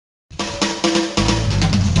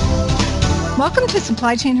Welcome to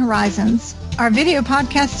Supply Chain Horizons, our video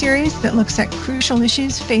podcast series that looks at crucial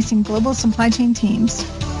issues facing global supply chain teams.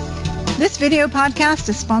 This video podcast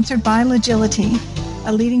is sponsored by Logility,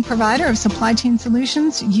 a leading provider of supply chain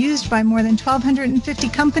solutions used by more than 1,250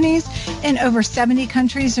 companies in over 70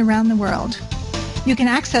 countries around the world. You can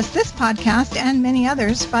access this podcast and many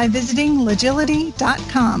others by visiting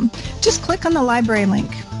logility.com. Just click on the library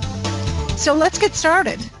link. So let's get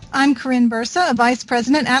started. I'm Corinne Bursa, a Vice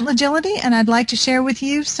President at Logility, and I'd like to share with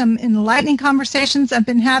you some enlightening conversations I've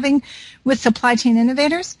been having with supply chain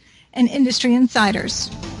innovators and industry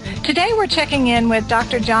insiders. Today we're checking in with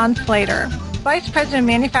Dr. John Slater, Vice President of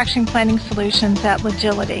Manufacturing Planning Solutions at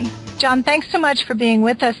Logility. John, thanks so much for being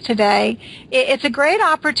with us today. It's a great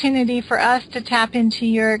opportunity for us to tap into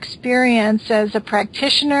your experience as a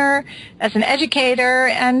practitioner, as an educator,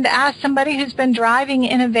 and as somebody who's been driving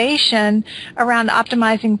innovation around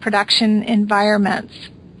optimizing production environments.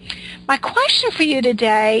 My question for you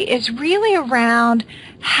today is really around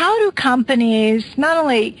how do companies not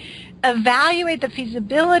only evaluate the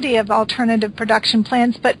feasibility of alternative production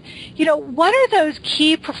plans, but, what are those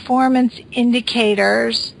key performance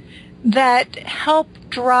indicators that help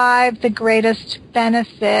drive the greatest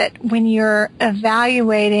benefit when you're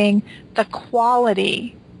evaluating the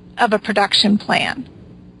quality of a production plan?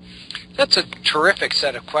 That's a terrific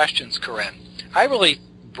set of questions, Corinne. I really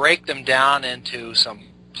break them down into some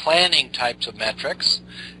planning types of metrics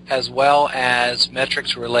as well as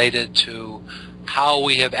metrics related to how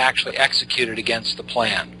we have actually executed against the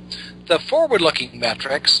plan. The forward-looking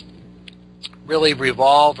metrics really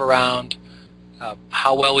revolve around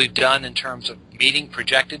how well we've done in terms of meeting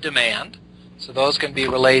projected demand. So those can be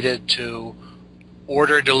related to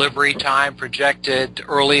order delivery time, projected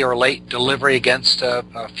early or late delivery against a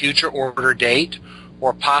future order date,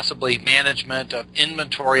 or possibly management of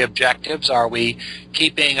inventory objectives. Are we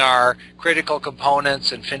keeping our critical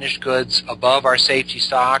components and finished goods above our safety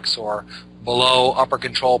stocks or below upper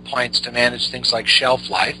control points to manage things like shelf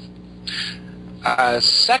life? A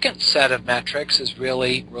second set of metrics is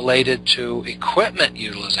really related to equipment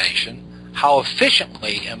utilization. How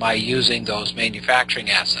efficiently am I using those manufacturing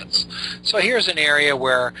assets? So here's an area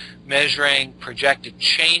where measuring projected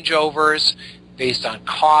changeovers based on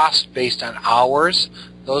cost, based on hours,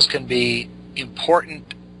 those can be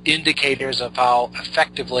important indicators of how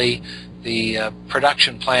effectively the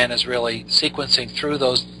production plan is really sequencing through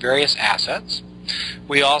those various assets.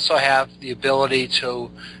 We also have the ability to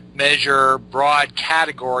measure broad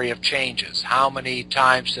category of changes. How many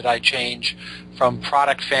times did I change from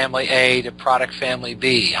product family A to product family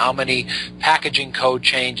B? How many packaging code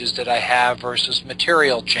changes did I have versus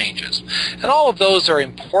material changes? And all of those are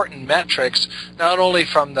important metrics, not only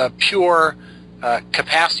from the pure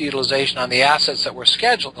capacity utilization on the assets that we're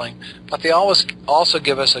scheduling, but they also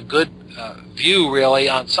give us a good view really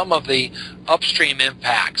on some of the upstream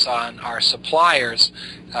impacts on our suppliers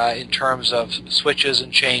in terms of switches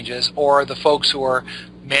and changes, or the folks who are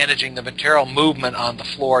managing the material movement on the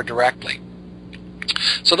floor directly.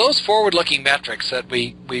 So those forward-looking metrics that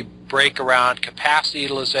we break around capacity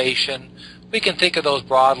utilization, we can think of those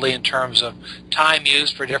broadly in terms of time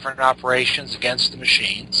used for different operations against the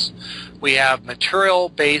machines. We have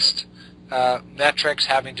material-based metrics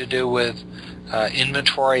having to do with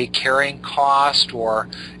inventory carrying cost or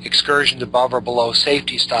excursions above or below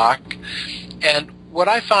safety stock. And what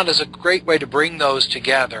I found is a great way to bring those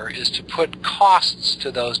together is to put costs to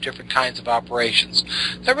those different kinds of operations.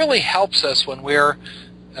 That really helps us when we're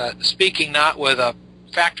speaking not with a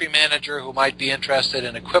factory manager who might be interested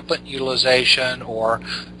in equipment utilization, or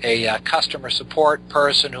a customer support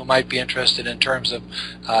person who might be interested in terms of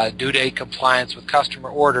due date compliance with customer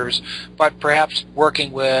orders, but perhaps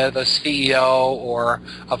working with a CEO or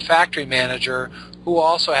a factory manager who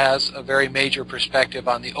also has a very major perspective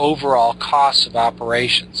on the overall costs of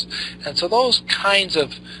operations. And so those kinds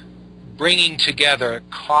of bringing together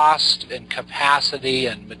cost and capacity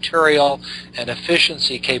and material and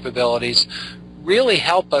efficiency capabilities really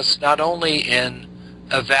help us not only in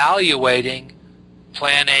evaluating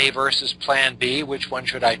Plan A versus Plan B, which one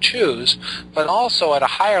should I choose, but also at a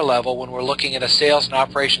higher level when we're looking at a sales and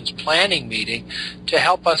operations planning meeting to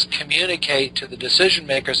help us communicate to the decision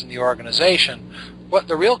makers in the organization what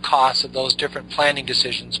the real costs of those different planning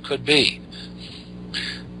decisions could be.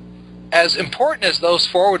 As important as those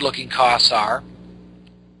forward-looking costs are,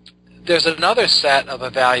 there's another set of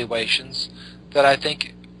evaluations that I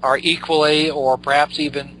think are equally or perhaps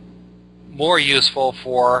even more useful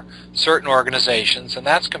for certain organizations, and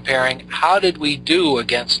that's comparing how did we do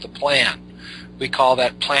against the plan. We call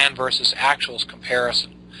that plan versus actuals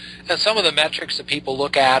comparison. And some of the metrics that people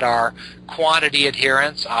look at are quantity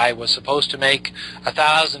adherence. I was supposed to make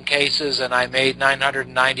 1,000 cases and I made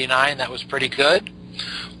 999. That was pretty good.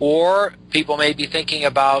 Or people may be thinking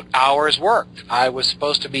about hours worked. I was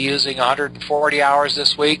supposed to be using 140 hours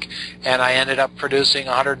this week, and I ended up producing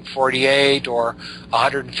 148 or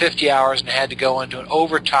 150 hours and had to go into an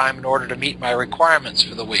overtime in order to meet my requirements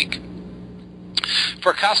for the week.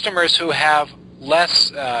 For customers who have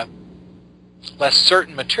less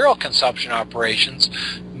certain material consumption operations,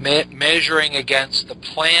 measuring against the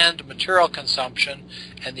planned material consumption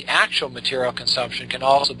and the actual material consumption can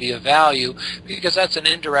also be of value, because that's an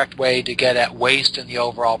indirect way to get at waste in the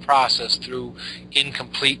overall process through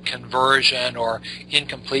incomplete conversion or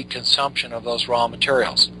incomplete consumption of those raw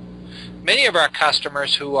materials. Many of our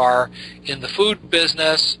customers who are in the food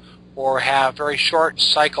business or have very short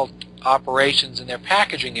cycle operations in their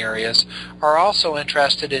packaging areas are also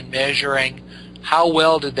interested in measuring how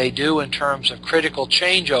well did they do in terms of critical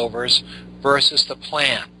changeovers versus the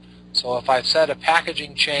plan. So if I've said a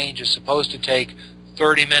packaging change is supposed to take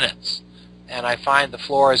 30 minutes and I find the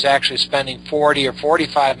floor is actually spending 40 or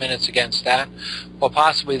 45 minutes against that, well,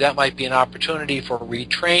 possibly that might be an opportunity for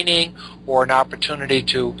retraining or an opportunity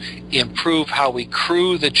to improve how we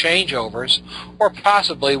crew the changeovers, or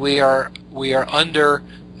possibly we are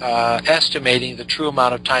estimating the true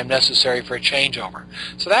amount of time necessary for a changeover.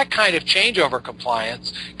 So that kind of changeover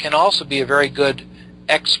compliance can also be a very good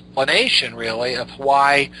explanation, really, of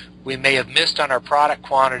why we may have missed on our product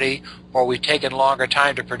quantity or we've taken longer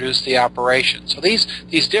time to produce the operation. So these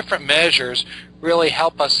different measures really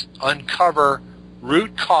help us uncover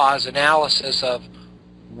root cause analysis of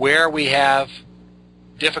where we have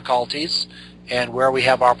difficulties and where we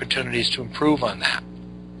have opportunities to improve on that.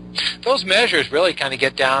 Those measures really kind of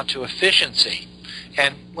get down to efficiency.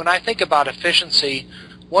 And when I think about efficiency,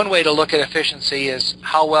 one way to look at efficiency is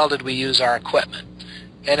how well did we use our equipment.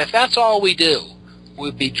 And if that's all we do,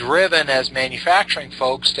 we'd be driven as manufacturing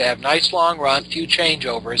folks to have nice long run, few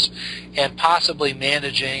changeovers, and possibly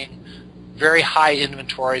managing very high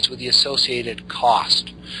inventories with the associated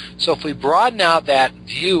cost. So if we broaden out that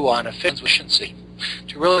view on efficiency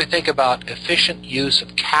to really think about efficient use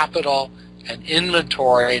of capital and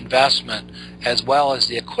inventory investment as well as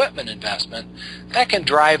the equipment investment, that can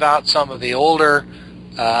drive out some of the older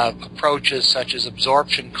approaches such as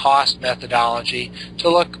absorption cost methodology to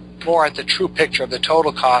look more at the true picture of the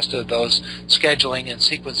total cost of those scheduling and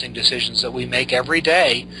sequencing decisions that we make every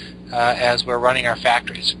day as we're running our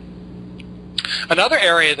factories. Another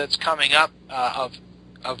area that's coming up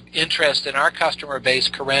of interest in our customer base,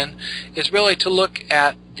 Corinne, is really to look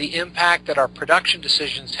at the impact that our production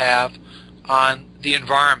decisions have on the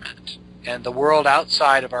environment and the world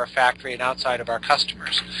outside of our factory and outside of our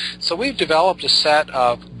customers. So we've developed a set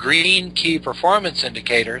of green key performance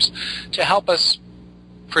indicators to help us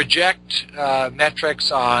project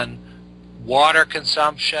metrics on water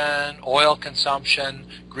consumption, oil consumption,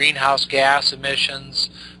 greenhouse gas emissions,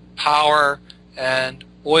 power, and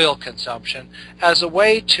oil consumption as a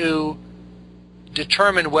way to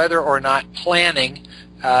determine whether or not planning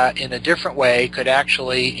in a different way could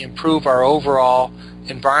actually improve our overall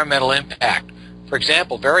environmental impact. For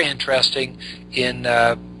example, very interesting, in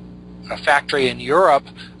a factory in Europe,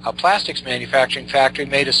 a plastics manufacturing factory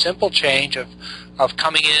made a simple change of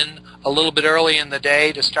coming in a little bit early in the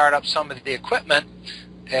day to start up some of the equipment,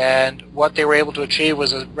 and what they were able to achieve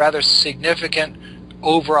was a rather significant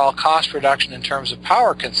overall cost reduction in terms of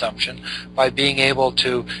power consumption by being able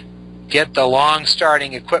to get the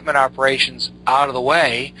long-starting equipment operations out of the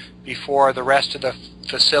way before the rest of the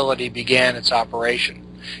facility began its operation.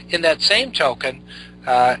 In that same token,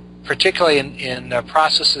 particularly in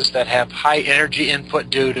processes that have high energy input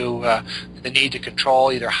due to the need to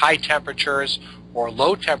control either high temperatures or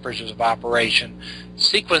low temperatures of operation,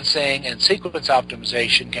 sequencing and sequence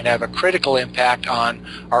optimization can have a critical impact on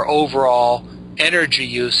our overall energy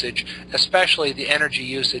usage, especially the energy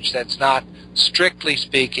usage that's not, strictly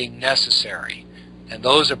speaking, necessary. And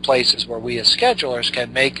those are places where we as schedulers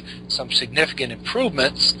can make some significant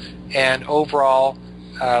improvements and overall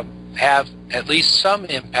have at least some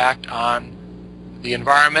impact on the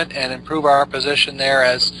environment and improve our position there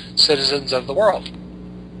as citizens of the world.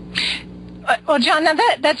 Well, John, now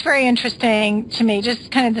that's very interesting to me,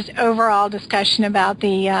 just kind of this overall discussion about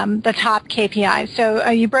the top KPIs. So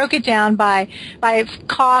you broke it down by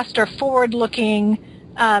cost or forward-looking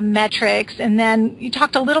metrics, and then you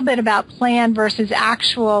talked a little bit about plan versus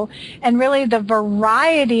actual, and really the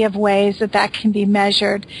variety of ways that can be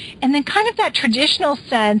measured, and then kind of that traditional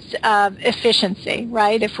sense of efficiency,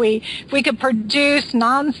 right? If we could produce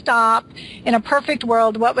nonstop in a perfect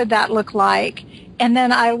world, what would that look like? And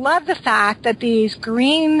then I love the fact that these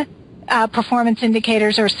green performance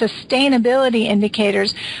indicators or sustainability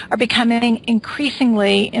indicators are becoming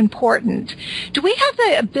increasingly important. Do we have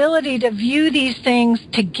the ability to view these things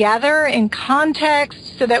together in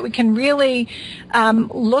context so that we can really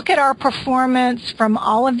look at our performance from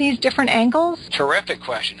all of these different angles? Terrific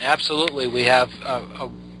question. Absolutely. We have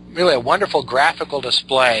really a wonderful graphical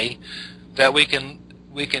display that we can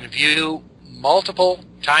view multiple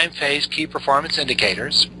time phase key performance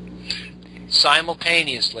indicators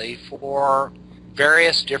simultaneously for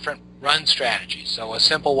various different run strategies. So a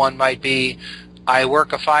simple one might be, I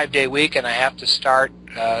work a 5-day week and I have to start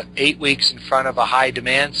 8 weeks in front of a high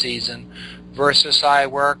demand season, versus I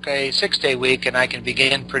work a 6-day week and I can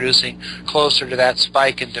begin producing closer to that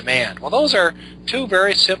spike in demand. Well, those are two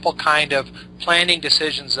very simple kind of planning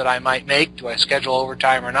decisions that I might make. Do I schedule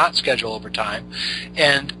overtime or not schedule overtime?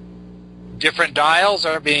 And different dials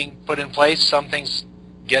are being put in place. Some things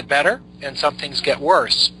get better and some things get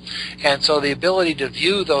worse. And so the ability to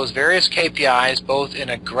view those various KPIs both in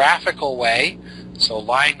a graphical way, so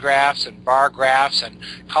line graphs and bar graphs and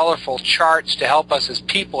colorful charts to help us as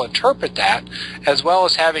people interpret that, as well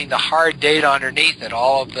as having the hard data underneath it,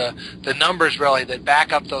 all of the numbers really that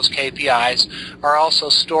back up those KPIs are also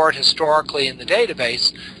stored historically in the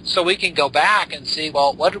database, so we can go back and see,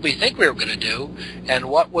 well, what did we think we were going to do, and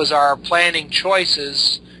what was our planning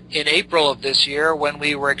choices in April of this year when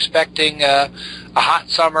we were expecting a hot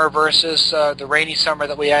summer versus the rainy summer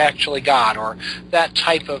that we actually got, or that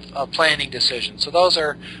type of planning decision. So those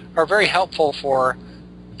are very helpful for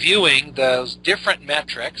viewing those different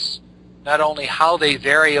metrics, not only how they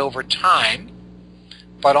vary over time,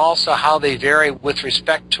 but also how they vary with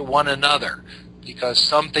respect to one another, because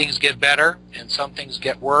some things get better and some things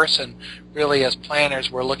get worse, and really as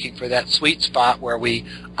planners we're looking for that sweet spot where we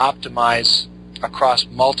optimize across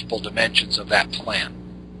multiple dimensions of that plan.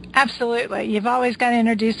 Absolutely. You've always got to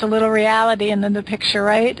introduce a little reality into the picture,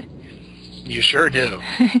 right? You sure do.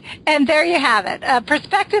 And there you have it, a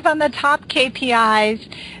perspective on the top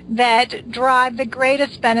KPIs that drive the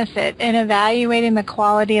greatest benefit in evaluating the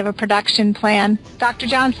quality of a production plan. Dr.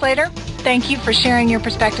 John Slater, thank you for sharing your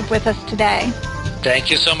perspective with us today. Thank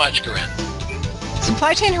you so much, Corinne.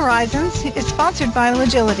 Supply Chain Horizons is sponsored by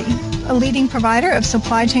Logility, a leading provider of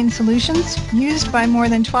supply chain solutions used by more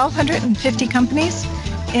than 1,250 companies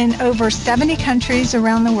in over 70 countries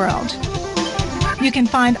around the world. You can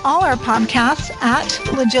find all our podcasts at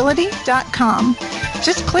logility.com.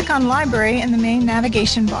 Just click on Library in the main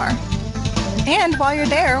navigation bar. And while you're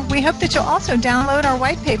there, we hope that you'll also download our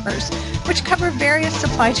white papers, which cover various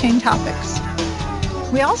supply chain topics.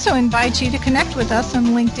 We also invite you to connect with us on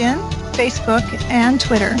LinkedIn, Facebook, and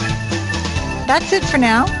Twitter. That's it for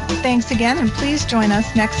now. Thanks again, and please join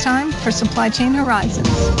us next time for Supply Chain Horizons.